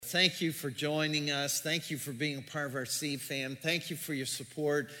Thank you for joining us. Thank you for being a part of our Seed fam. Thank you for your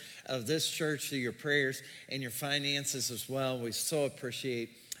support of this church through your prayers and your finances as well. We so appreciate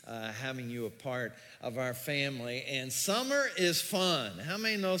having you a part of our family. And summer is fun. How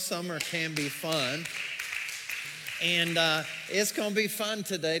many know summer can be fun? And it's going to be fun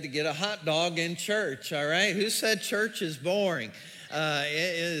today to get a hot dog in church, all right? Who said church is boring?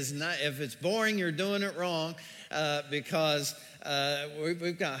 It is not. If it's boring, you're doing it wrong because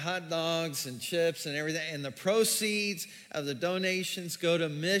we've got hot dogs and chips and everything. And the proceeds of the donations go to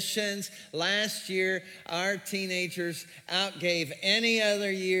missions. Last year, our teenagers outgave any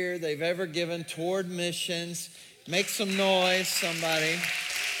other year they've ever given toward missions. Make some noise, somebody.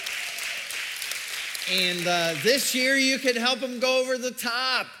 And this year, you could help them go over the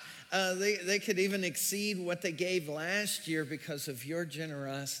top. They could even exceed what they gave last year because of your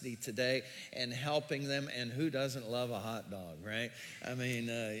generosity today and helping them. And who doesn't love a hot dog, right? I mean,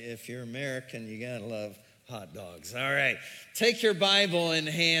 if you're American, you got to love hot dogs. All right. Take your Bible in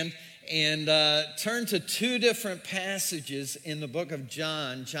hand and turn to two different passages in the book of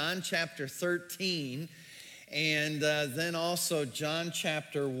John. John chapter 13 and then also John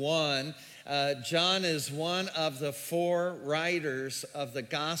chapter 1. John is one of the four writers of the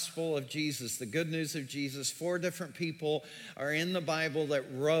gospel of Jesus, the good news of Jesus. Four different people are in the Bible that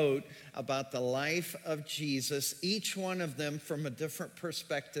wrote about the life of Jesus, each one of them from a different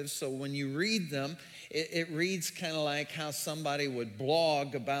perspective. So when you read them, it reads kind of like how somebody would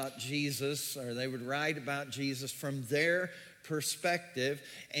blog about Jesus, or they would write about Jesus from their perspective.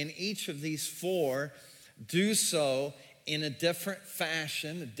 And each of these four do so in a different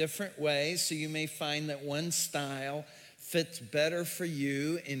fashion, a different way. So you may find that one style fits better for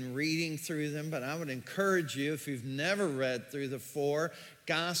you in reading through them. But I would encourage you, if you've never read through the four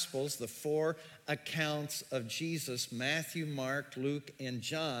Gospels, the four accounts of Jesus, Matthew, Mark, Luke, and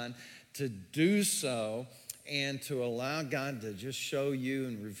John, to do so and to allow God to just show you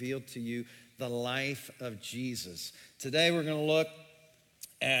and reveal to you the life of Jesus. Today we're going to look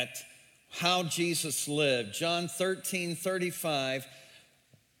at how Jesus lived. John 13:35.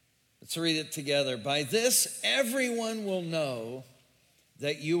 Let's read it together. By this, everyone will know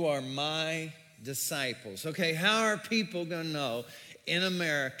that you are my disciples. Okay, how are people going to know in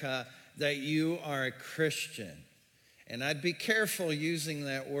America that you are a Christian? And I'd be careful using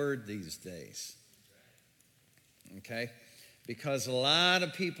that word these days. Okay? Because a lot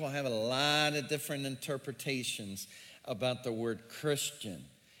of people have a lot of different interpretations about the word Christian.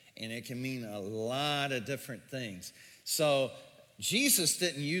 And it can mean a lot of different things. So Jesus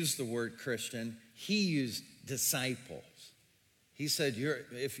didn't use the word Christian. He used disciples. He said,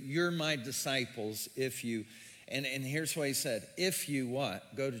 if you're my disciples, if you, and here's what he said. If you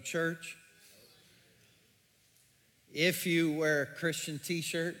what? Go to church? If you wear a Christian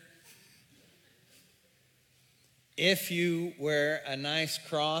t-shirt? If you wear a nice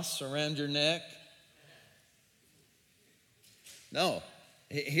cross around your neck? No.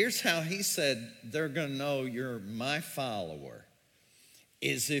 Here's how he said they're going to know you're my follower,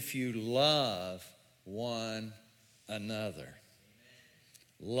 is if you love one another.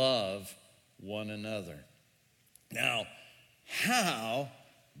 Love one another. Now, how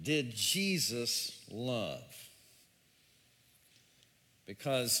did Jesus love?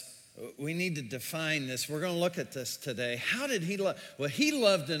 Because we need to define this. We're going to look at this today. How did he love? Well, he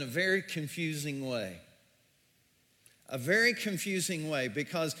loved in a very confusing way. A very confusing way,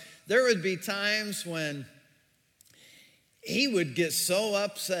 because there would be times when he would get so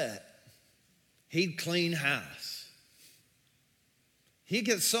upset, he'd clean house. He'd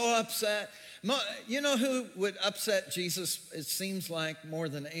get so upset. You know who would upset Jesus, it seems like, more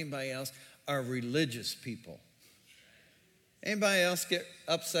than anybody else? Are religious people. Anybody else get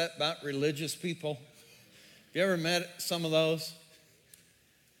upset about religious people? You ever met some of those?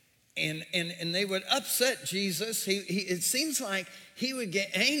 And they would upset Jesus. It seems like he would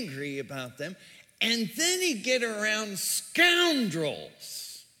get angry about them. And then he'd get around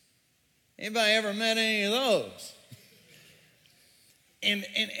scoundrels. Anybody ever met any of those? And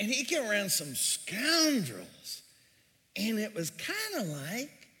he'd get around some scoundrels. And it was kind of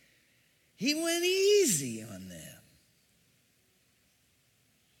like he went easy on them.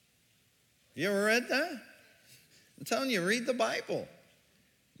 You ever read that? I'm telling you, read the Bible.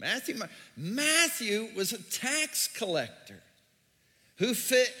 Matthew was a tax collector who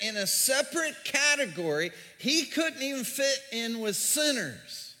fit in a separate category. He couldn't even fit in with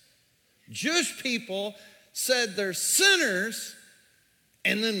sinners. Jewish people said there's sinners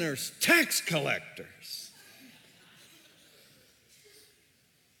and then there's tax collectors.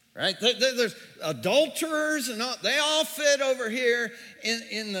 right? There's adulterers and all, they all fit over here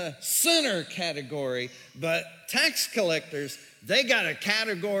in the sinner category, but tax collectors, they got a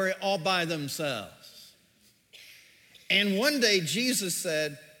category all by themselves. And one day Jesus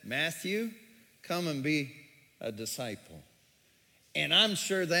said, Matthew, come and be a disciple. And I'm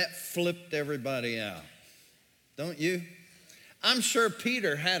sure that flipped everybody out. Don't you? I'm sure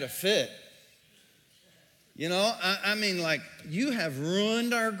Peter had a fit. You know, I mean, like, you have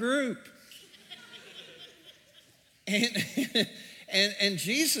ruined our group. And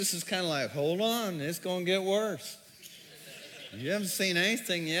Jesus is kind of like, hold on, it's going to get worse. You haven't seen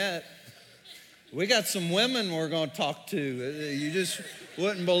anything yet. We got some women we're going to talk to. You just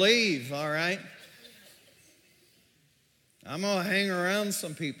wouldn't believe, all right? I'm going to hang around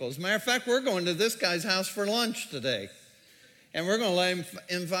some people. As a matter of fact, we're going to this guy's house for lunch today. And we're going to let him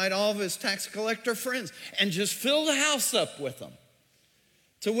invite all of his tax collector friends and just fill the house up with them.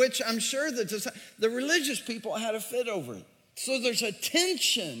 To which I'm sure the religious people had a fit over it. So there's a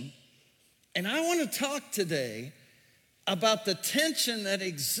tension. And I want to talk today about the tension that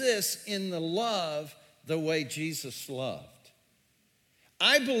exists in the love the way Jesus loved.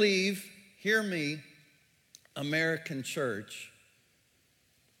 I believe, hear me, American church,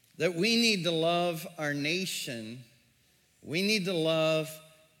 that we need to love our nation. We need to love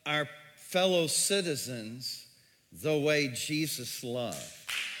our fellow citizens the way Jesus loved.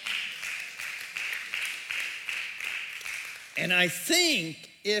 And I think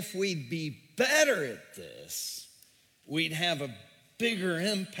if we'd be better at this, we'd have a bigger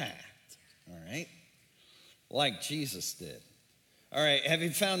impact, all right? Like Jesus did. All right, have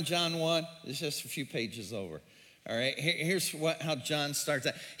you found John 1? It's just a few pages over. All right, here's how John starts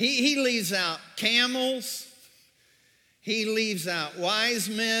out. He leaves out camels. He leaves out wise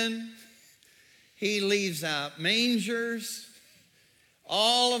men. He leaves out mangers.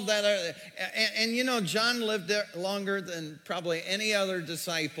 All of that. And you know, John lived there longer than probably any other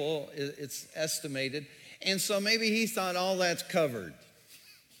disciple, it's estimated. And so maybe he thought all that's covered.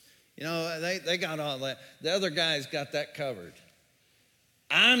 You know, they got all that. The other guys got that covered.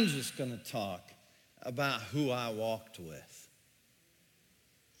 I'm just going to talk about who I walked with.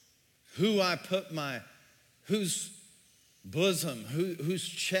 Who I put whose bosom, whose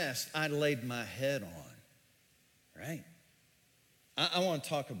chest I laid my head on, right? I want to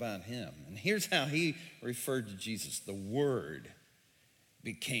talk about him. And here's how he referred to Jesus. The Word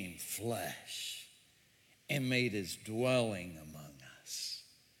became flesh and made his dwelling among us.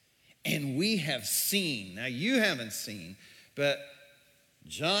 And we have seen, now you haven't seen, but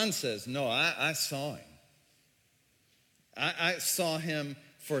John says, no, I saw him. I saw him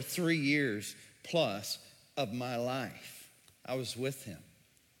for 3 years plus of my life. I was with him.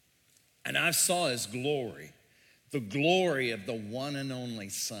 And I saw his glory, the glory of the one and only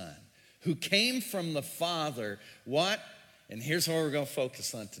Son, who came from the Father. What? And here's what we're going to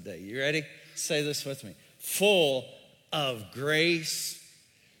focus on today. You ready? Say this with me. Full of grace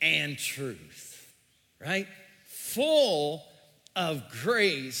and truth, right? Full of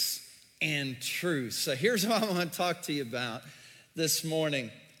grace and truth. So here's what I want to talk to you about this morning.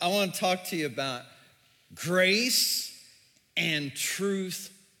 I want to talk to you about grace and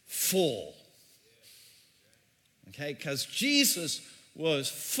truth full. Okay, because Jesus was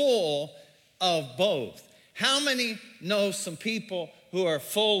full of both. How many know some people who are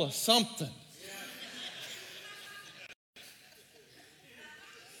full of something?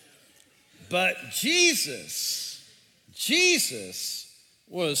 But Jesus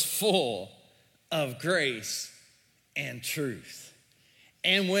was full of grace and truth.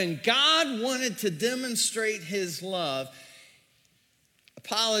 And when God wanted to demonstrate his love,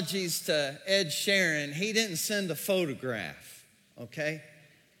 apologies to Ed Sheeran, he didn't send a photograph, okay?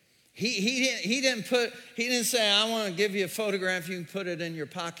 He didn't say, I want to give you a photograph, you can put it in your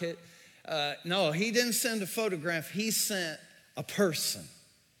pocket. No, he didn't send a photograph, he sent a person.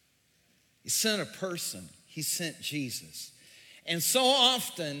 He sent a person. He sent Jesus. And so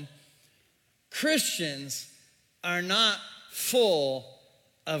often, Christians are not full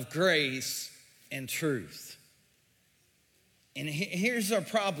of grace and truth. And here's our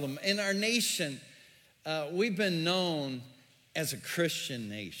problem. In our nation, we've been known as a Christian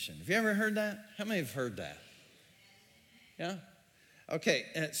nation. Have you ever heard that? How many have heard that? Yeah? Okay,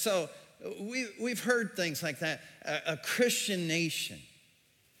 so we've heard things like that, a Christian nation.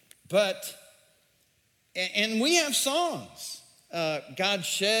 But, and we have songs. God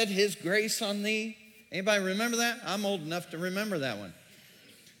shed his grace on thee. Anybody remember that? I'm old enough to remember that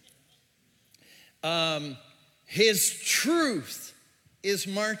one. His truth is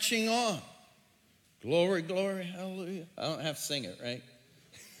marching on. Glory, glory, hallelujah. I don't have to sing it, right?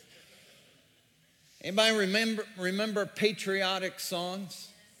 Anybody remember patriotic songs?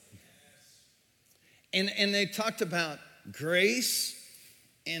 And they talked about grace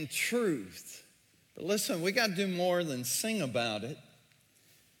and truth. But listen, we got to do more than sing about it.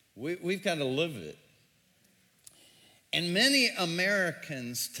 We've got to live it. And many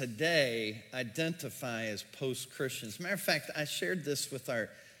Americans today identify as post-Christians. As a matter of fact, I shared this with our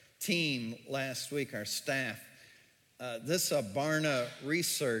team last week, our staff. This is Barna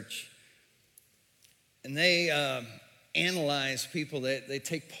Research. And they analyze people. They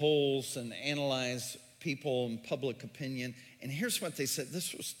take polls and analyze people and public opinion. And here's what they said.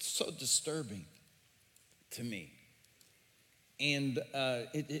 This was so disturbing to me. And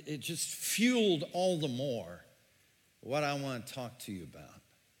it just fueled all the more what I want to talk to you about.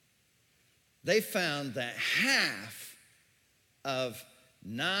 They found that half of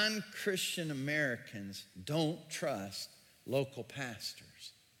non-Christian Americans don't trust local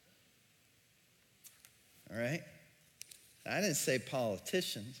pastors. All right? I didn't say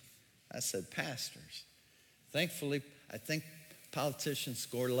politicians. I said pastors. Thankfully, I think politicians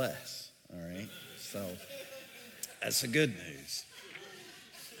score less. All right? So that's the good news.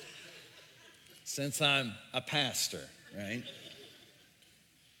 Since I'm a pastor, right?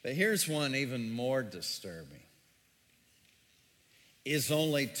 But here's one even more disturbing. Is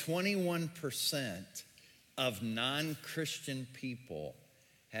only 21% of non-Christian people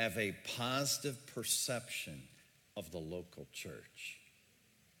have a positive perception of the local church.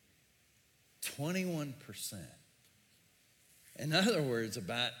 21%. In other words,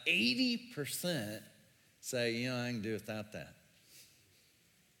 about 80% say, I can do without that.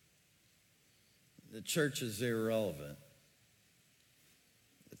 The church is irrelevant.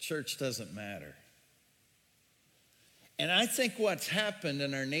 The church doesn't matter. And I think what's happened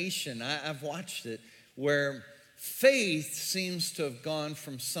in our nation, I've watched it, where faith seems to have gone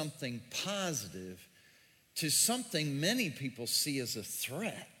from something positive to something many people see as a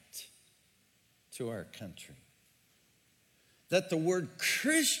threat to our country. That the word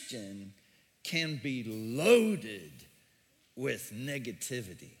Christian can be loaded with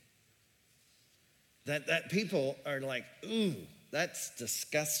negativity. That people are like, ooh, that's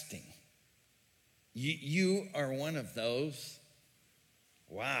disgusting. You are one of those?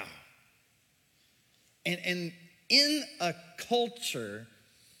 Wow. And in a culture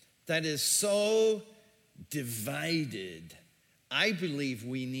that is so divided, I believe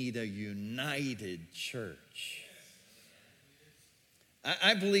we need a united church.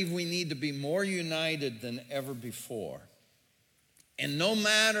 I believe we need to be more united than ever before. And no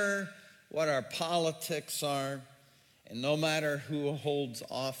matter what our politics are, and no matter who holds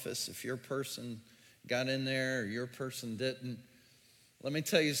office, if your person got in there or your person didn't, let me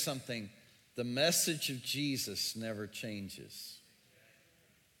tell you something. The message of Jesus never changes.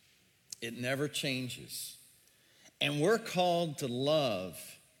 It never changes. And we're called to love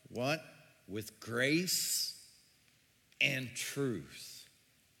what? With grace and truth,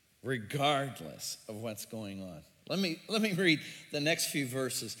 regardless of what's going on. Let me read the next few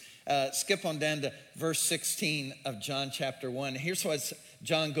verses. Skip on down to verse 16 of John chapter 1. Here's what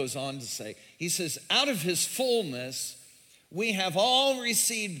John goes on to say. He says, out of his fullness, we have all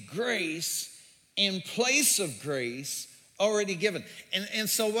received grace in place of grace already given. And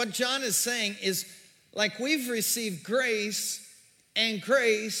so what John is saying is, like, we've received grace and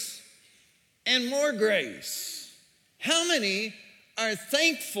more grace. How many are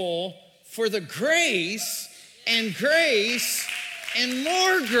thankful for the grace and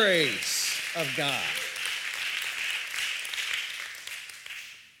more grace of God?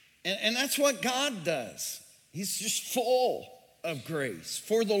 And that's what God does. He's just full of grace.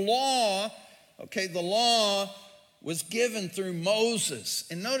 For the law, the law was given through Moses.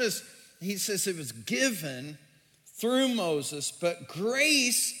 And notice, he says it was given through Moses, but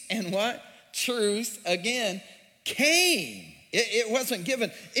grace and what? Truth, again, came. It wasn't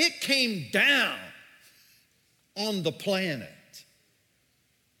given. It came down on the planet.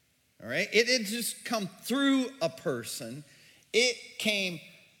 All right? It didn't just come through a person. It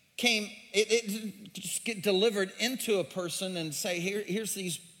it didn't just get delivered into a person and say, here's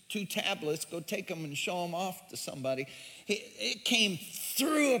these 2 tablets, go take them and show them off to somebody. It came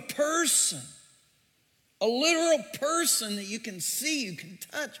through a person, a literal person that you can see, you can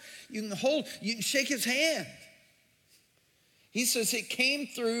touch, you can hold, you can shake his hand. He says it came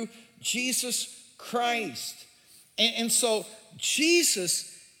through Jesus Christ. And so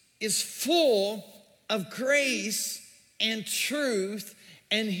Jesus is full of grace and truth,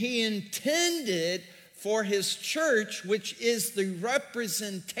 and he intended for his church, which is the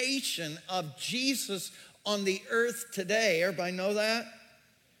representation of Jesus on the earth today. Everybody know that?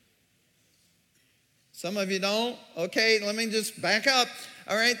 Some of you don't. Okay, let me just back up.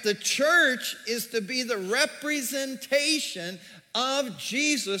 All right, the church is to be the representation of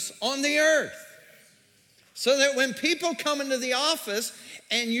Jesus on the earth. So that when people come into the office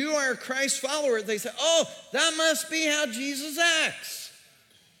and you are a Christ follower, they say, oh, that must be how Jesus acts.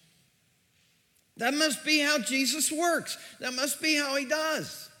 That must be how Jesus works. That must be how he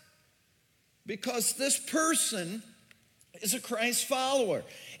does. Because this person is a Christ follower.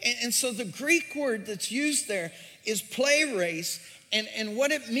 And so the Greek word that's used there is pleres, and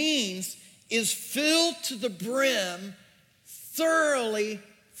what it means is filled to the brim, thoroughly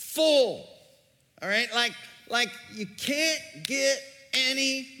full. All right, like you can't get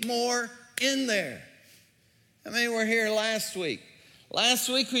any more in there. How many were here last week? Last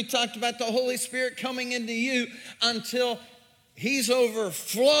week we talked about the Holy Spirit coming into you until he's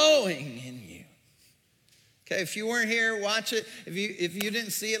overflowing in you. Okay, if you weren't here, watch it. If you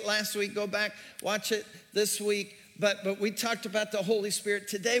didn't see it last week, go back, watch it this week. But we talked about the Holy Spirit.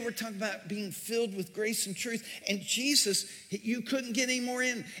 Today we're talking about being filled with grace and truth. And Jesus, you couldn't get any more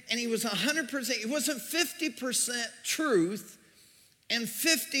in. And he was 100%. It wasn't 50% truth and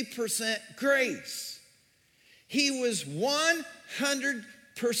 50% grace. He was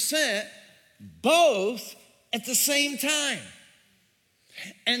 100% both at the same time.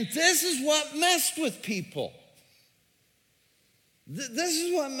 And this is what messed with people. This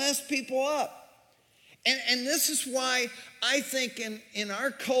is what messed people up. And this is why I think in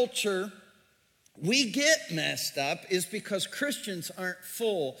our culture, we get messed up is because Christians aren't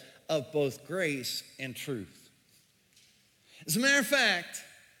full of both grace and truth. As a matter of fact,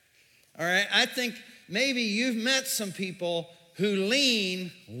 all right, I think maybe you've met some people who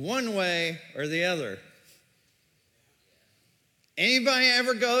lean one way or the other. Anybody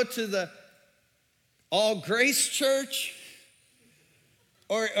ever go to the all grace church?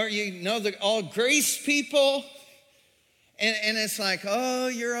 Or you know the all grace people? And it's like, oh,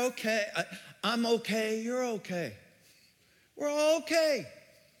 you're okay. I'm okay, you're okay. We're all okay.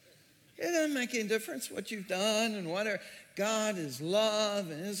 It doesn't make any difference what you've done and whatever. God is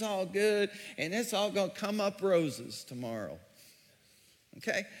love and it's all good and it's all going to come up roses tomorrow.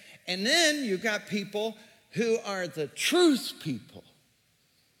 Okay? And then you've got people who are the truth people.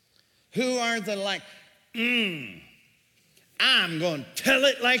 Who are the like, I'm going to tell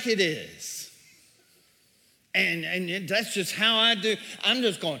it like it is. And that's just how I do. I'm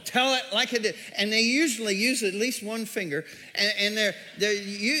just going to tell it like it is. And they usually use at least one finger. And they're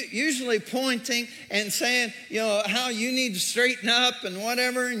usually pointing and saying, you know, how you need to straighten up and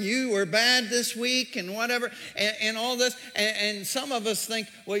whatever. And you were bad this week and whatever. And all this. And some of us think,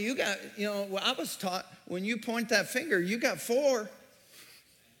 well, you got, you know, well, I was taught when you point that finger, you got 4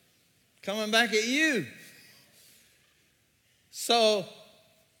 coming back at you. So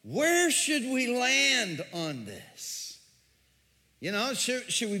where should we land on this? You know,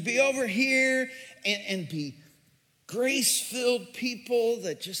 should we be over here and be grace-filled people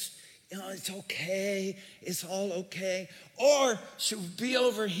that just, you know, it's okay, it's all okay? Or should we be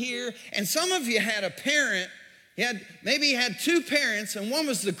over here? And some of you had a parent, maybe you had 2 parents, and one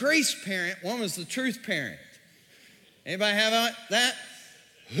was the grace parent, one was the truth parent. Anybody have that?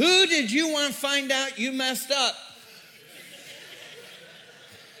 Who did you want to find out you messed up?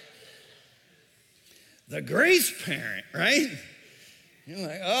 The grace parent, right? You're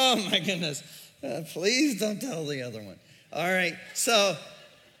like, oh my goodness, please don't tell the other one. All right, so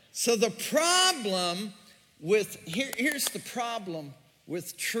the problem with, here's the problem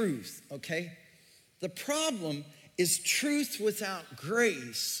with truth, okay? The problem is truth without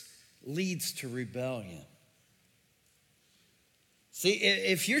grace leads to rebellion. See,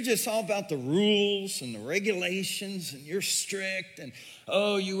 if you're just all about the rules and the regulations and you're strict and,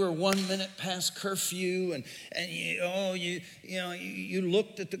 oh, you were 1 minute past curfew and you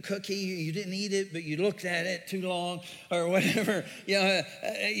looked at the cookie, you didn't eat it, but you looked at it too long or whatever,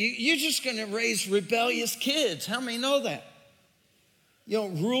 you're just going to raise rebellious kids. How many know that? You know,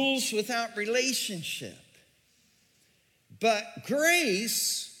 rules without relationship. But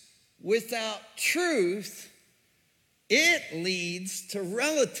grace without truth, it leads to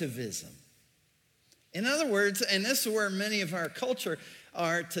relativism. In other words, and this is where many of our culture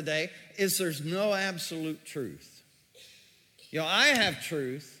are today, is there's no absolute truth. You know, I have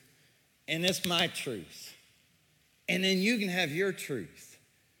truth, and it's my truth. And then you can have your truth.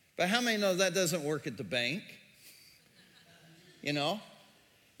 But how many know that doesn't work at the bank? You know?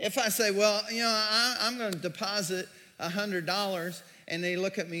 If I say, well, you know, I'm going to deposit $100, and they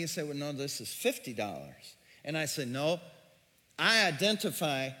look at me and say, well, no, this is $50. And I say, no, I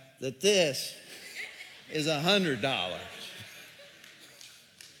identify that this is $100.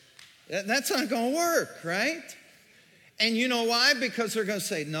 That's not going to work, right? And you know why? Because they're going to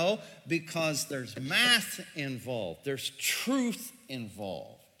say no, because there's math involved. There's truth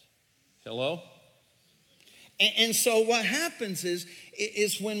involved. Hello? And so what happens is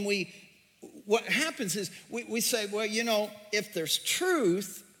when we say, well, you know, if there's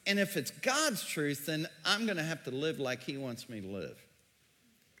truth and if it's God's truth, then I'm going to have to live like he wants me to live.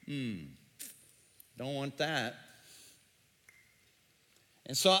 Don't want that.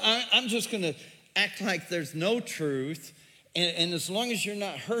 And so I'm just going to act like there's no truth. And as long as you're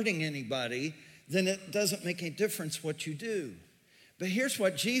not hurting anybody, then it doesn't make any difference what you do. But here's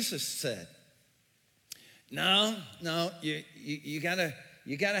what Jesus said. No, you gotta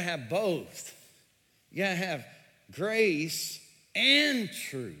have both. You gotta have grace and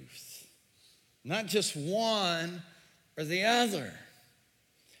truth, not just one or the other.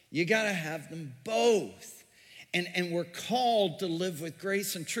 You gotta have them both. And we're called to live with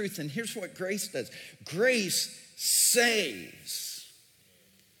grace and truth. And here's what grace does. Grace saves.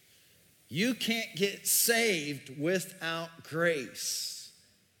 You can't get saved without grace.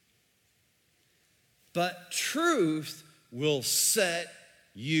 But truth will set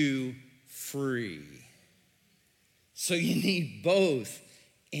you free. So you need both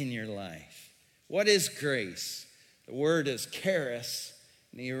in your life. What is grace? The word is charis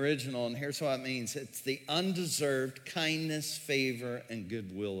in the original, and here's what it means. It's the undeserved kindness, favor, and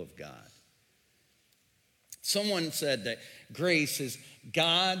goodwill of God. Someone said that grace is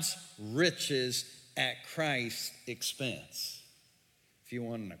God's riches at Christ's expense, if you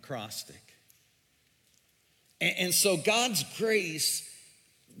want an acrostic. And so God's grace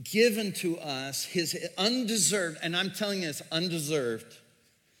given to us, his undeserved, and I'm telling you it's undeserved.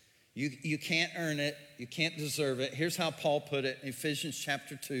 You can't earn it. You can't deserve it. Here's how Paul put it in Ephesians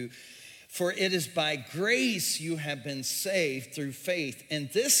chapter 2. For it is by grace you have been saved through faith, and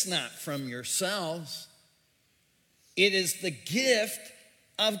this not from yourselves. It is the gift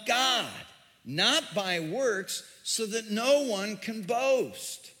of God, not by works, so that no one can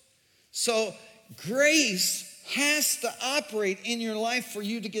boast. So grace has to operate in your life for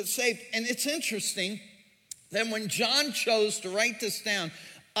you to get saved. And it's interesting that when John chose to write this down,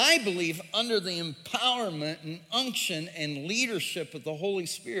 I believe under the empowerment and unction and leadership of the Holy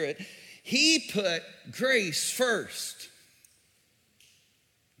Spirit, he put grace first.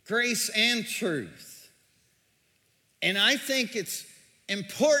 Grace and truth. And I think it's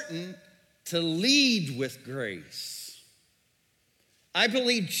important to lead with grace. I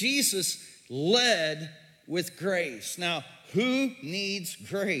believe Jesus led with grace. Now, who needs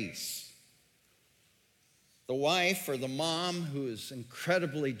grace? The wife or the mom who is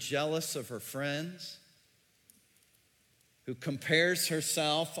incredibly jealous of her friends, who compares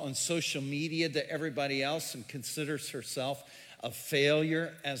herself on social media to everybody else and considers herself a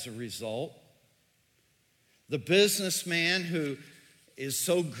failure as a result. The businessman who is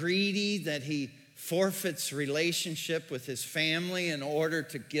so greedy that he forfeits relationship with his family in order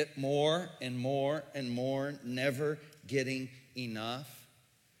to get more and more and more, never getting enough.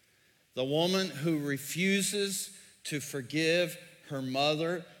 The woman who refuses to forgive her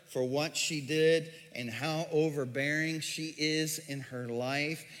mother for what she did and how overbearing she is in her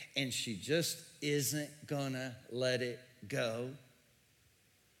life, and she just isn't gonna let it go.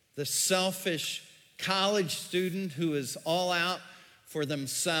 The selfish college student who is all out for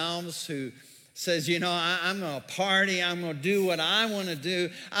themselves, who says, you know, I'm going to party, I'm going to do what I want to do,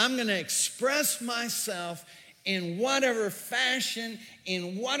 I'm going to express myself in whatever fashion,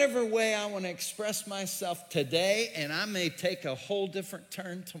 in whatever way I want to express myself today, and I may take a whole different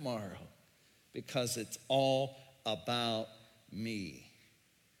turn tomorrow because it's all about me.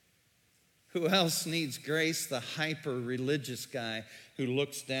 Who else needs grace? The hyper-religious guy who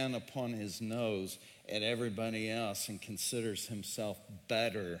looks down upon his nose at everybody else and considers himself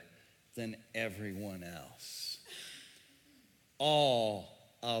better than everyone else. All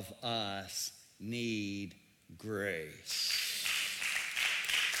of us need grace.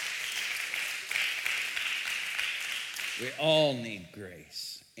 We all need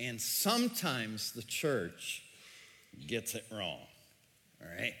grace. And sometimes the church gets it wrong. All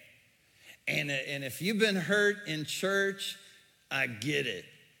right? And if you've been hurt in church, I get it.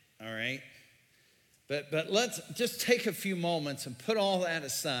 All right? But let's just take a few moments and put all that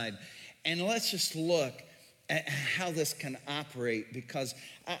aside, and let's just look at how this can operate, because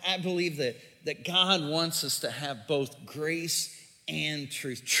I believe that God wants us to have both grace and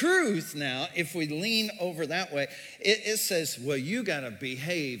truth. Truth, now, if we lean over that way, it says, well, you got to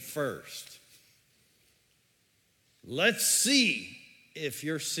behave first. Let's see if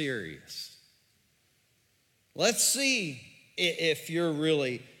you're serious. Let's see if you're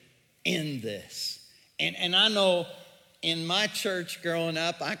really in this. And I know in my church growing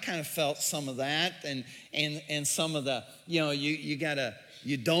up, I kind of felt some of that and some of the,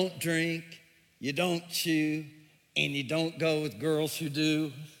 you don't drink, you don't chew, and you don't go with girls who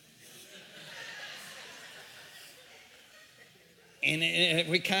do. And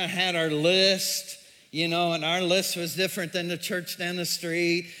we kind of had our list, and our list was different than the church down the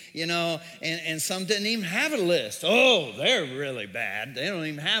street, and some didn't even have a list. Oh, they're really bad. They don't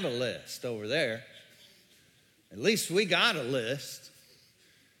even have a list over there. At least we got a list.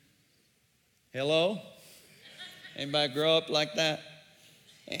 Hello? Anybody grow up like that?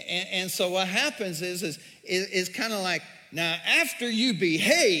 And so what happens is kind of like, now after you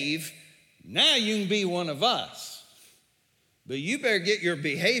behave, now you can be one of us. But you better get your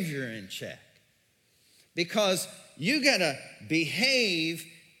behavior in check. Because you got to behave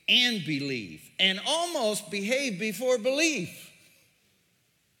and believe. And almost behave before belief.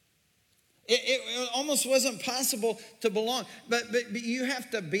 It almost wasn't possible to belong. But you have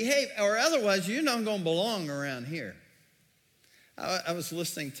to behave, or otherwise you're not going to belong around here. I was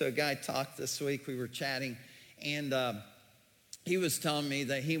listening to a guy talk this week. We were chatting, and he was telling me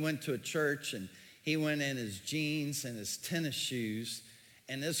that he went to a church, and he went in his jeans and his tennis shoes,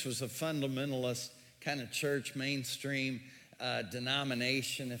 and this was a fundamentalist kind of church, mainstream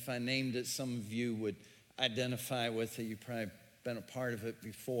denomination. If I named it, some of you would identify with it. You've probably been a part of it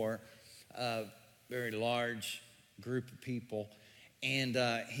before. Very large group of people. And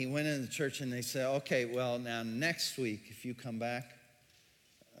he went in the church and they said, okay, well, now next week, if you come back,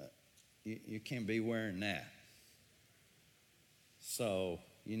 you can't be wearing that. So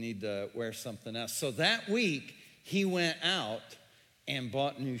you need to wear something else. So that week, he went out and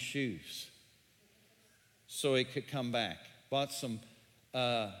bought new shoes so he could come back. Bought some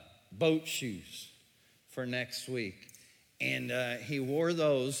boat shoes for next week. And he wore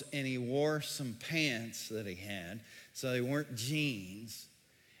those, and he wore some pants that he had, so they weren't jeans.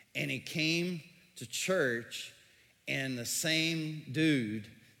 And he came to church, and the same dude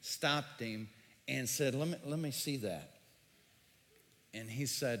stopped him and said, let me see that. And he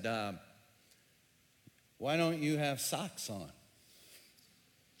said, why don't you have socks on?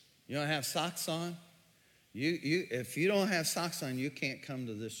 You don't have socks on? If you don't have socks on, you can't come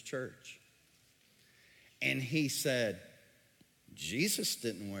to this church. And he said, Jesus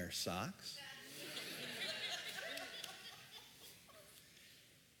didn't wear socks.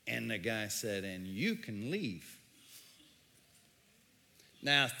 And the guy said, and you can leave.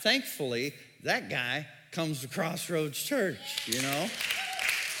 Now, thankfully, that guy comes to Crossroads Church,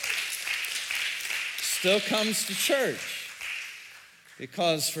 Still comes to church.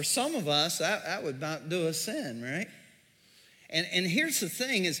 Because for some of us, that would not do us in, right? And here's the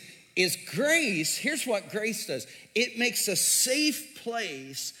thing is grace, here's what grace does. It makes a safe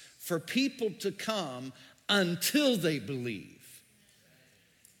place for people to come until they believe.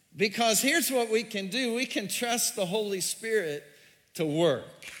 Because here's what we can do. We can trust the Holy Spirit to work.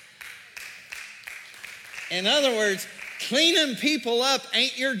 In other words, cleaning people up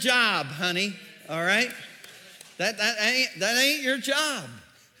ain't your job, honey, all right? That ain't your job.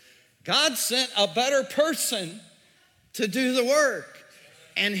 God sent a better person to do the work.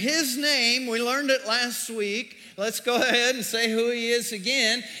 And his name, we learned it last week. Let's go ahead and say who he is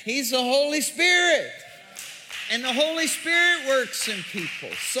again. He's the Holy Spirit. And the Holy Spirit works in people.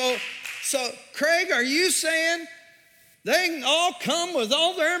 So Craig, are you saying they can all come with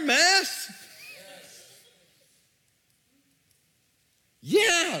all their mess?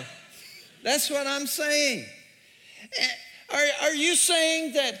 Yeah, that's what I'm saying. Are you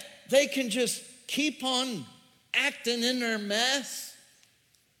saying that they can just keep on acting in their mess?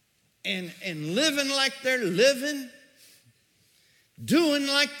 And living like they're living, doing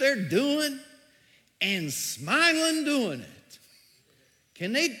like they're doing, and smiling doing it.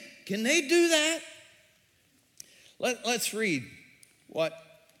 Can they do that? Let's read what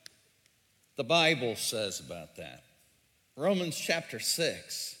the Bible says about that. Romans chapter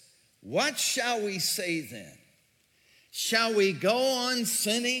 6. What shall we say then? Shall we go on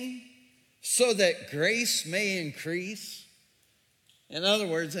sinning so that grace may increase? In other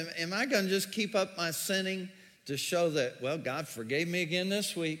words, am I going to just keep up my sinning to show that, well, God forgave me again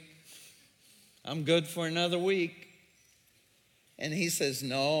this week. I'm good for another week. And he says,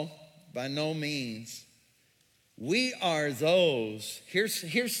 no, by no means. We are those.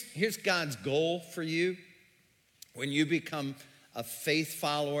 Here's God's goal for you. When you become a faith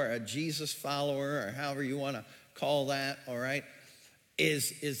follower, a Jesus follower, or however you want to call that, all right,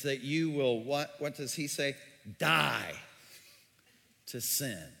 is that you will, what does he say? Die to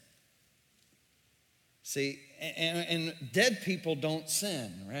sin. See, and dead people don't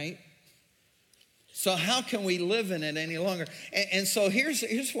sin, right? So how can we live in it any longer? And so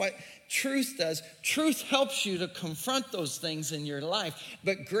here's what truth does. Truth helps you to confront those things in your life,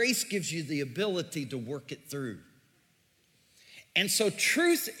 but grace gives you the ability to work it through. And so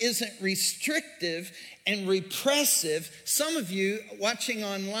truth isn't restrictive and repressive. Some of you watching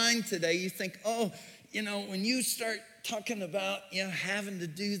online today, you think, oh, when you start talking about, having to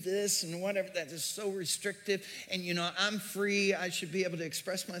do this and whatever, that is so restrictive. And, I'm free. I should be able to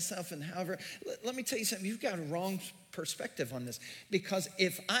express myself. And however, let me tell you something. You've got a wrong perspective on this. Because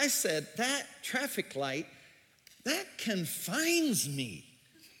if I said that traffic light, that confines me.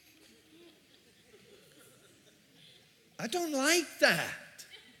 I don't like that.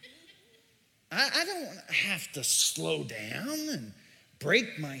 I don't have to slow down and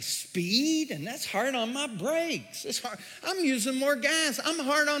break my speed, and that's hard on my brakes. It's hard. I'm using more gas. I'm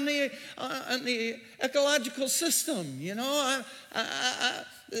hard on the ecological system. The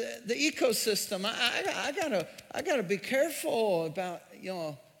ecosystem. I gotta be careful about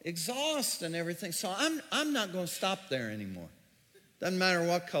exhaust and everything. So I'm not going to stop there anymore. Doesn't matter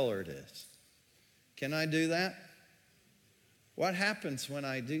what color it is. Can I do that? What happens when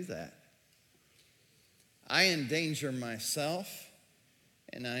I do that? I endanger myself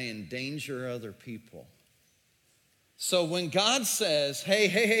and I endanger other people. So when God says,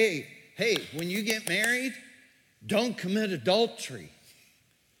 hey, when you get married, don't commit adultery.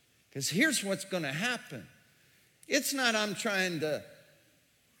 Because here's what's going to happen. It's not I'm trying to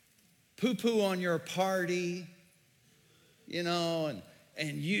poo-poo on your party,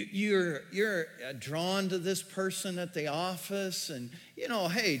 and you're drawn to this person at the office, and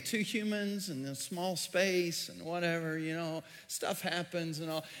hey, two humans in a small space and whatever, stuff happens and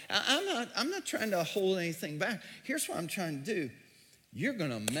all. I'm not trying to hold anything back. Here's what I'm trying to do. You're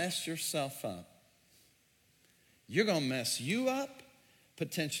going to mess yourself up. You're going to mess you up,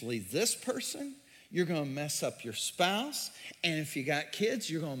 potentially this person. You're going to mess up your spouse, and if you got kids,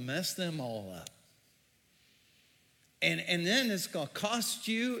 you're going to mess them all up. And then it's going to cost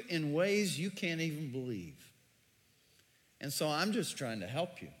you in ways you can't even believe. And so I'm just trying to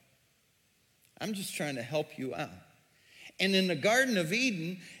help you. I'm just trying to help you out. And in the Garden of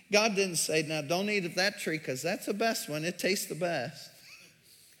Eden, God didn't say, now don't eat of that tree because that's the best one. It tastes the best.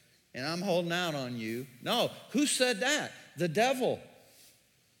 And I'm holding out on you. No, who said that? The devil.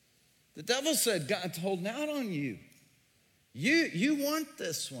 The devil said, God's holding out on you. You want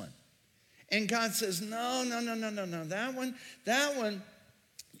this one. And God says, no. That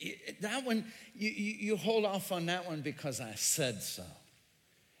one, you hold off on that one because I said so.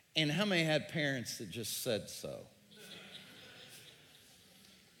 And how many had parents that just said so?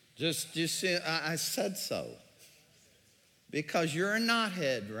 Just I said so. Because you're a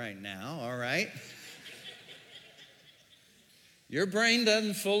knothead right now, all right? Your brain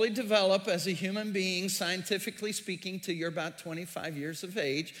doesn't fully develop as a human being, scientifically speaking, till you're about 25 years of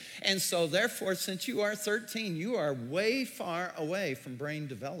age. And so therefore, since you are 13, you are way far away from brain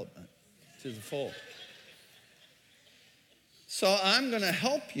development to the full. So I'm going to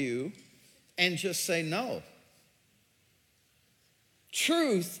help you and just say no.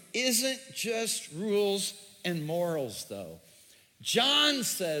 Truth isn't just rules and morals, though. John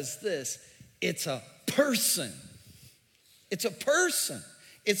says this, it's a person. It's a person.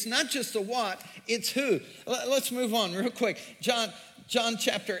 It's not just a what, it's who. Let's move on real quick. John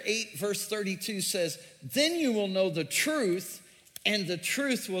chapter 8, verse 32 says, then you will know the truth, and the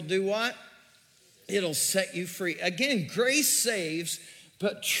truth will do what? It'll set you free. Again, grace saves,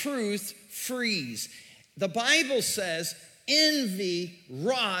 but truth frees. The Bible says, envy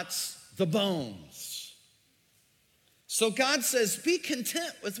rots the bones. So God says, be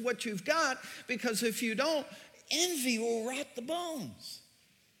content with what you've got, because if you don't, envy will rot the bones.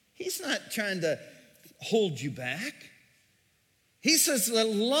 He's not trying to hold you back. He says the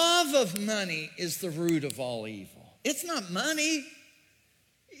love of money is the root of all evil. It's not money.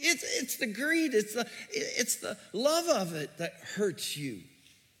 It's the greed. It's the love of it that hurts you.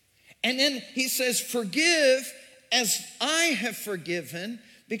 And then he says, forgive as I have forgiven.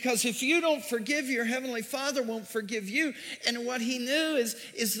 Because if you don't forgive, your heavenly Father won't forgive you. And what he knew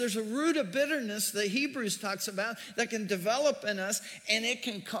is there's a root of bitterness that Hebrews talks about that can develop in us, and it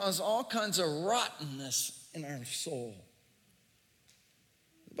can cause all kinds of rottenness in our soul.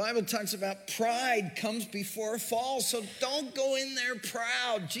 The Bible talks about pride comes before a fall, so don't go in there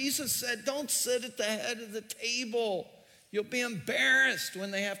proud. Jesus said, don't sit at the head of the table. You'll be embarrassed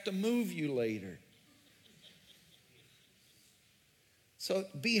when they have to move you later. So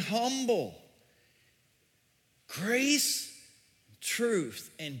be humble. Grace, truth.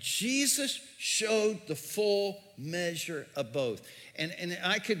 And Jesus showed the full measure of both. And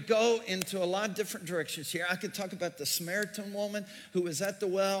I could go into a lot of different directions here. I could talk about the Samaritan woman who was at the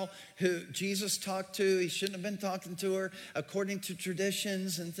well, who Jesus talked to. He shouldn't have been talking to her according to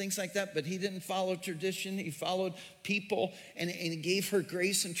traditions and things like that, but he didn't follow tradition. He followed people, and he gave her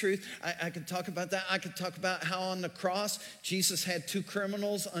grace and truth. I could talk about that. I could talk about how on the cross, Jesus had two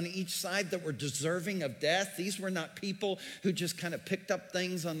criminals on each side that were deserving of death. These were not people who just kind of picked up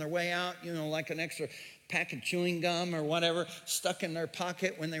things on their way out, like an extra pack of chewing gum or whatever stuck in their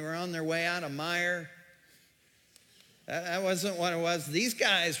pocket when they were on their way out of mire. That wasn't what it was. These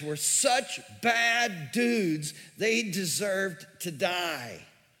guys were such bad dudes, they deserved to die.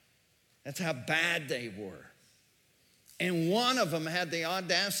 That's how bad they were. And one of them had the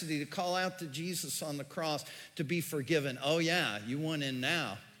audacity to call out to Jesus on the cross to be forgiven. Oh yeah, you want in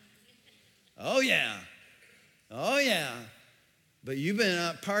now. Oh yeah. Oh yeah. But you've been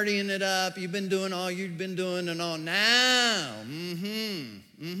partying it up. You've been doing all you've been doing and all. Now,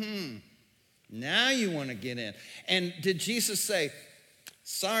 now you want to get in. And did Jesus say,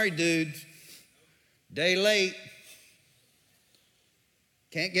 sorry, dude, day late.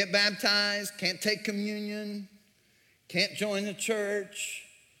 Can't get baptized, can't take communion, can't join the church,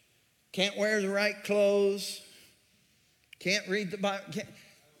 can't wear the right clothes, can't read the Bible.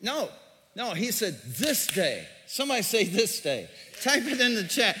 No, he said this day. Somebody say this day. Type it in the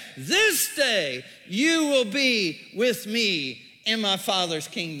chat. This day you will be with me in my Father's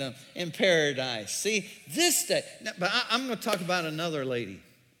kingdom in paradise. See, this day. But I'm going to talk about another lady.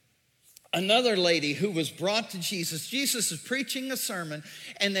 Another lady who was brought to Jesus. Jesus is preaching a sermon,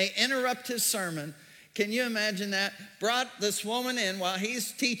 and they interrupt his sermon. Can you imagine that? Brought this woman in while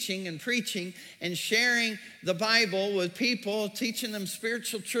he's teaching and preaching and sharing the Bible with people, teaching them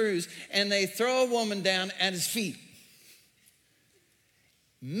spiritual truths, and they throw a woman down at his feet.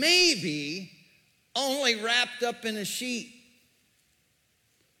 Maybe only wrapped up in a sheet.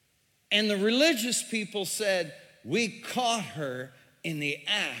 And the religious people said, we caught her in the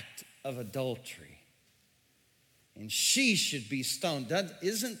act of adultery, and she should be stoned.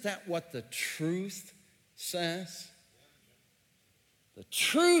 Isn't that what the truth says? The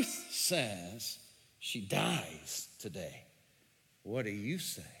truth says she dies today. What do you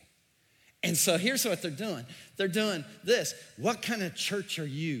say? And so here's what they're doing. They're doing this. What kind of church are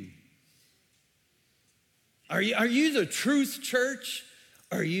you? Are you the truth church,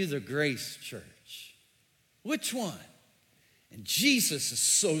 or are you the grace church? Which one? And Jesus is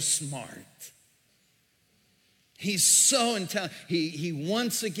so smart. He's so intelligent. He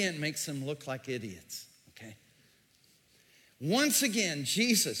once again makes them look like idiots. Okay? Once again,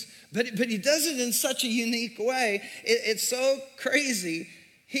 Jesus. But he does it in such a unique way. It's so crazy.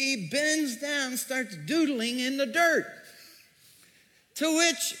 He bends down, starts doodling in the dirt. To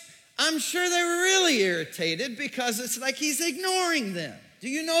which I'm sure they were really irritated, because it's like he's ignoring them. Do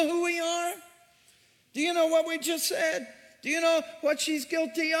you know who we are? Do you know what we just said? Do you know what she's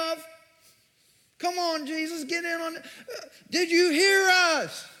guilty of? Come on, Jesus, get in on it. Did you hear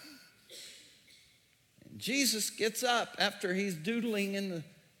us? And Jesus gets up after he's doodling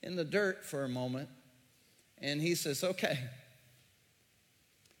in the dirt for a moment, and he says, okay,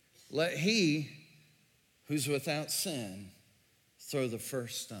 let he who's without sin throw the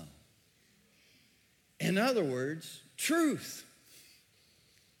first stone. In other words, truth,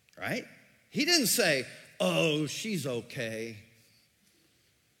 right? He didn't say, oh, she's okay.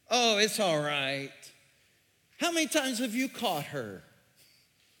 Oh, it's all right. How many times have you caught her?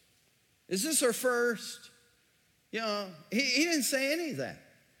 Is this her first? He didn't say any of that.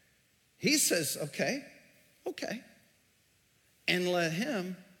 He says, okay. And let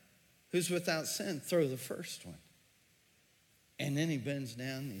him who's without sin throw the first one. And then he bends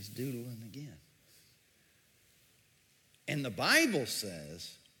down and he's doodling again. And the Bible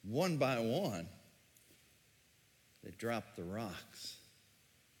says, one by one, they drop the rocks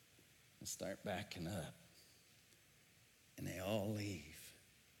and start backing up. And they all leave.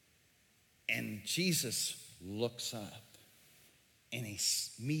 And Jesus looks up and he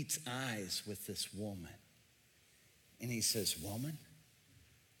meets eyes with this woman. And he says, woman,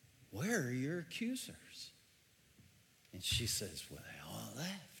 where are your accusers? And she says, well, they all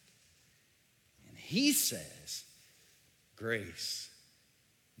left. And he says, Grace,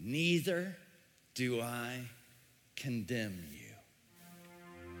 neither do I condemn you.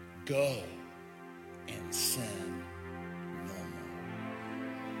 Go and sin no more.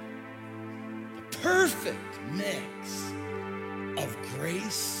 The perfect mix of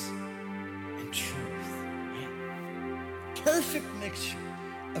grace and truth. Right? Perfect mixture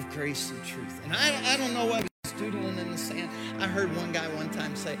of grace and truth. And I don't know what he's doodling in the sand. I heard one guy one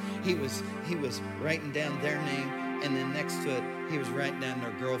time say he was writing down their name, and then next to it, he was writing down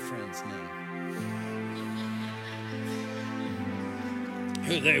their girlfriend's name,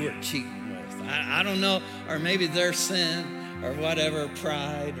 who they were cheating with. I don't know, or maybe their sin or whatever,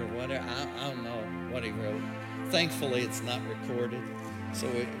 pride or whatever. I don't know what he wrote. Thankfully, it's not recorded, so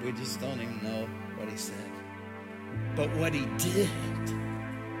we just don't even know what he said. But what he did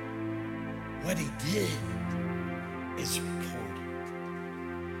is recorded.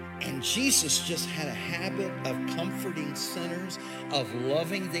 And Jesus just had a habit of comforting sinners, of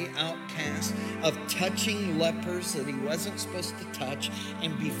loving the outcast, of touching lepers that he wasn't supposed to touch,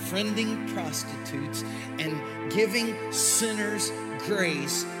 and befriending prostitutes, and giving sinners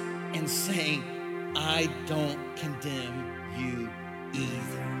grace, and saying, I don't condemn you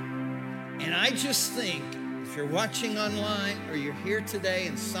either. And I just think, if you're watching online or you're here today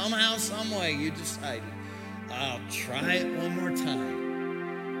and somehow, some way you decided, I'll try it one more time.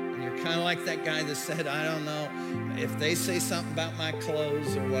 And you're kind of like that guy that said, I don't know, if they say something about my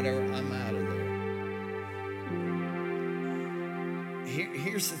clothes or whatever, I'm out of there.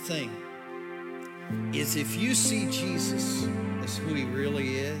 Here's the thing, is if you see Jesus as who he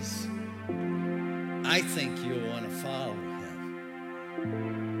really is, I think you'll want to follow him.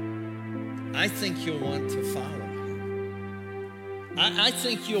 I think you'll want to follow him. I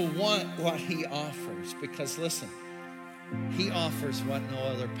think you'll want what he offers, because listen, he offers what no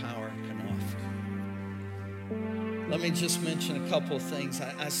other power can offer. Let me just mention a couple of things.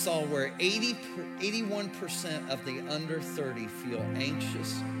 I saw where 81% of the under 30 feel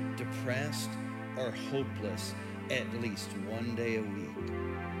anxious, depressed, or hopeless at least one day a week.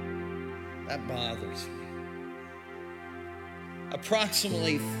 That bothers me.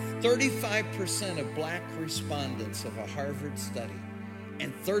 Approximately 35% of black respondents of a Harvard study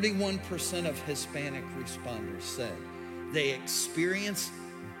and 31% of Hispanic responders said they experienced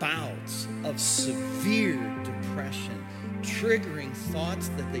bouts of severe depression, triggering thoughts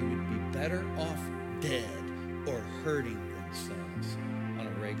that they would be better off dead or hurting themselves on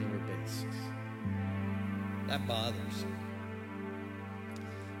a regular basis. That bothers me.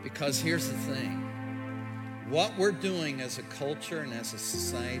 Because here's the thing. What we're doing as a culture and as a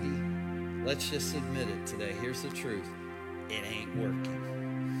society, let's just admit it today. Here's the truth. It ain't working.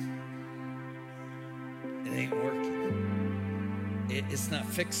 It ain't working. It's not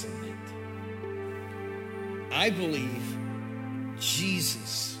fixing it. I believe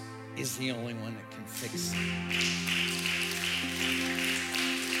Jesus is the only one that can fix it.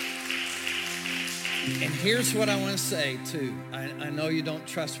 And here's what I want to say, too. I know you don't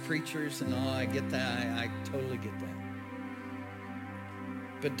trust preachers and all. I get that. I totally get that.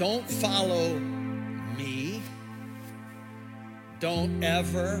 But don't follow me. Don't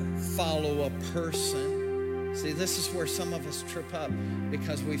ever follow a person. See, this is where some of us trip up,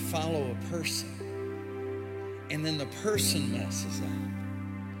 because we follow a person. And then the person messes up.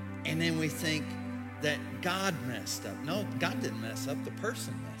 And then we think that God messed up. No, God didn't mess up. The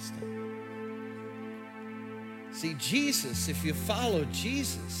person messed up. See, Jesus, if you follow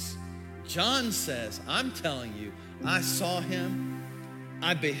Jesus, John says, I'm telling you, I saw him.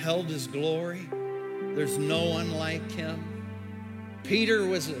 I beheld his glory. There's no one like him. Peter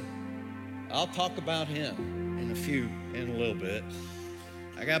I'll talk about him in a little bit.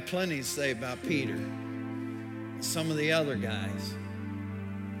 I got plenty to say about Peter and some of the other guys.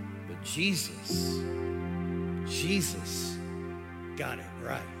 But Jesus got it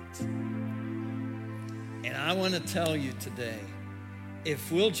right. And I want to tell you today,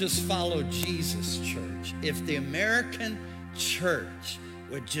 if we'll just follow Jesus, church, if the American church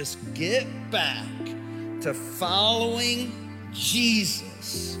would just get back to following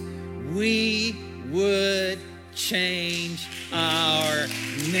Jesus, we would change our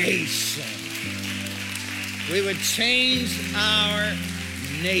nation. We would change our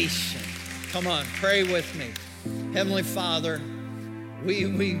nation. Come on, pray with me. Heavenly Father,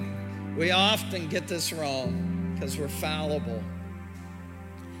 we often get this wrong because we're fallible.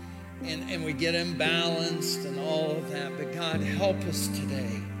 And we get imbalanced and all of that. But God, help us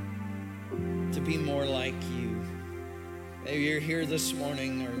today to be more like you. Maybe you're here this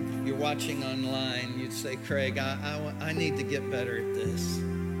morning or you're watching online. You'd say, Craig, I need to get better at this.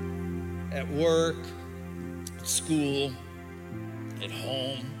 At work, at school, at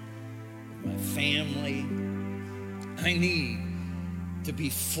home, with my family. I need to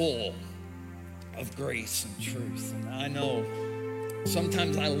be full of grace and truth. And I know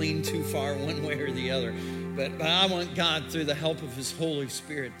sometimes I lean too far one way or the other, but I want God, through the help of his Holy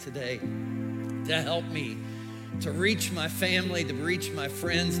Spirit today, to help me to reach my family, to reach my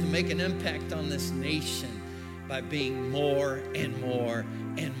friends, to make an impact on this nation by being more and more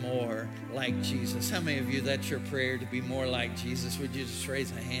and more like Jesus. How many of you, that's your prayer, to be more like Jesus? Would you just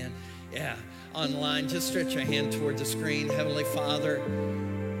raise a hand? Yeah. Online, just stretch your hand toward the screen. Heavenly Father,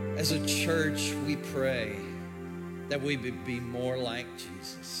 as a church, we pray that we would be more like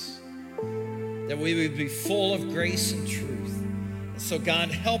Jesus, that we would be full of grace and truth. And so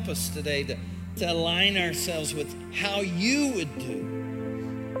God, help us today to align ourselves with how you would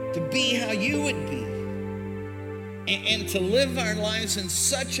do, to be how you would be, and to live our lives in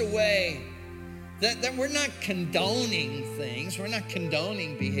such a way that we're not condoning things, we're not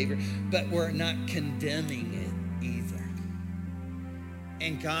condoning behavior, but we're not condemning it either.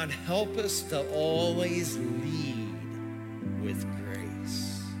 And God, help us to always lead with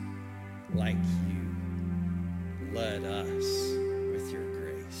grace, like you led us with your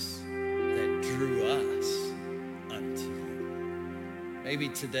grace that drew us unto you. Maybe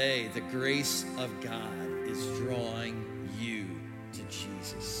today the grace of God is drawing you to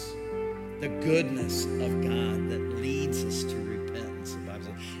Jesus. The goodness of God that leads us to repentance.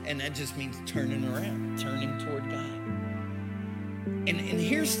 And that just means turning around, turning toward God. And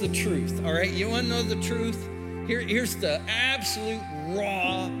here's the truth, all right? You want to know the truth? Here's the absolute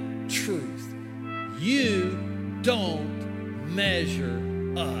raw truth. You don't measure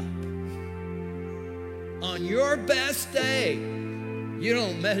up. On your best day, you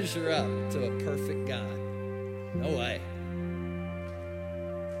don't measure up to a perfect God. No way.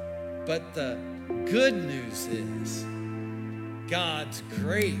 But the good news is God's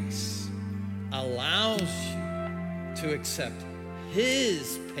grace allows you to accept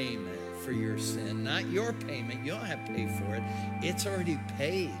his payment for your sin, not your payment. You don't have to pay for it. It's already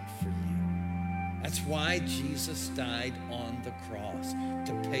paid for you. That's why Jesus died on the cross,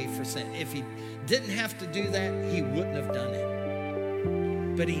 to pay for sin. If he didn't have to do that, he wouldn't have done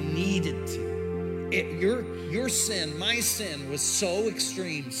it. But he needed to. Your sin, my sin, was so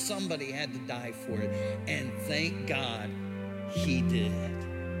extreme, somebody had to die for it. And thank God he did.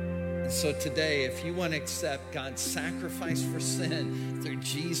 And so today, if you want to accept God's sacrifice for sin through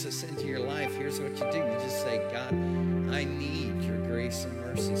Jesus into your life, here's what you do. You just say, God, I need your grace and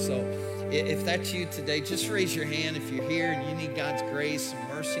mercy. So if that's you today, just raise your hand if you're here and you need God's grace and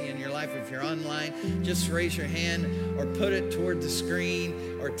mercy in your life. If you're online, just raise your hand or put it toward the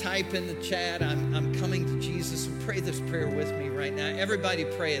screen or type in the chat, I'm coming to Jesus, and pray this prayer with me right now. Everybody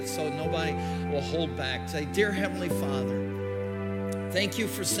pray it so nobody will hold back. Say, Dear Heavenly Father, thank you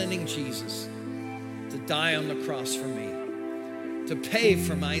for sending Jesus to die on the cross for me, to pay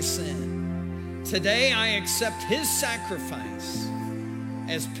for my sin. Today I accept his sacrifice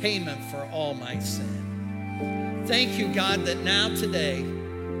as payment for all my sin. Thank you, God, that now today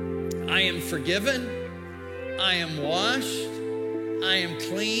I am forgiven, I am washed, I am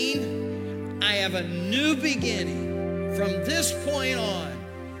clean, I have a new beginning. From this point on,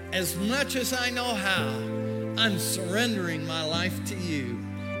 as much as I know how, I'm surrendering my life to you.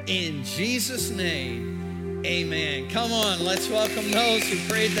 In Jesus' name, amen. Come on, let's welcome those who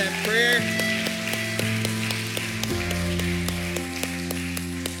prayed that prayer.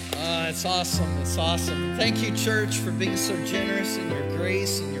 It's awesome. It's awesome. Thank you, church, for being so generous in your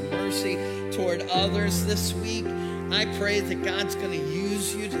grace and your mercy toward others this week. I pray that God's going to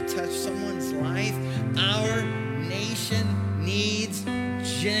use you to touch someone's life. Our nation needs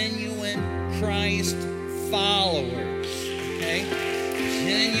genuine Christ followers. Okay?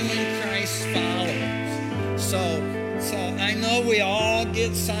 Genuine Christ followers. So I know we all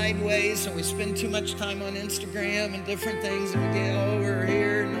get sideways and we spend too much time on Instagram and different things, and we get over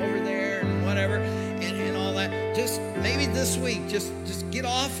here and over there and whatever and all that. Just maybe this week, just get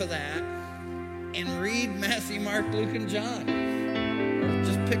off of that and read Matthew, Mark, Luke, and John. Or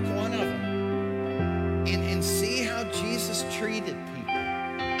just pick one of them and see how Jesus treated people.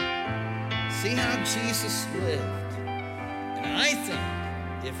 See how Jesus lived. And I think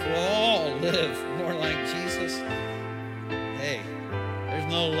if we'll all live more like Jesus, hey,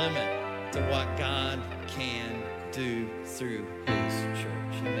 there's no limit to what God can do through his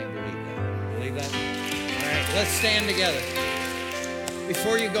church. You may believe that. Believe that? All right, let's stand together.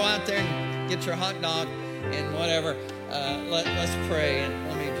 Before you go out there and get your hot dog and whatever, let's pray. And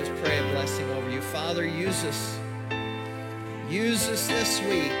let me just pray a blessing over you. Father, use us. Use us this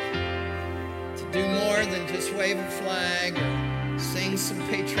week to do more than just wave a flag or sing some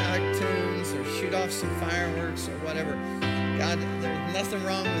patriotic tunes or shoot off some fireworks or whatever. God, there's nothing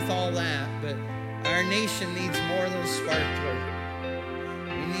wrong with all that, but our nation needs more than a sparkler.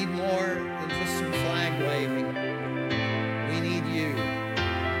 We need more than just some flag waving. We need you.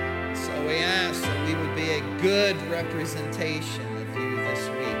 So we ask that we would be a good representation of you this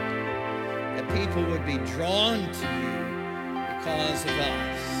week, that people would be drawn to you because of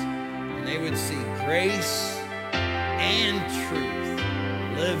us. And they would see grace and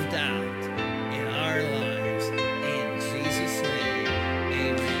truth lived out in our lives. In Jesus' name,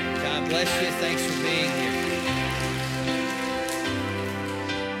 amen. God bless you. Thanks for being here.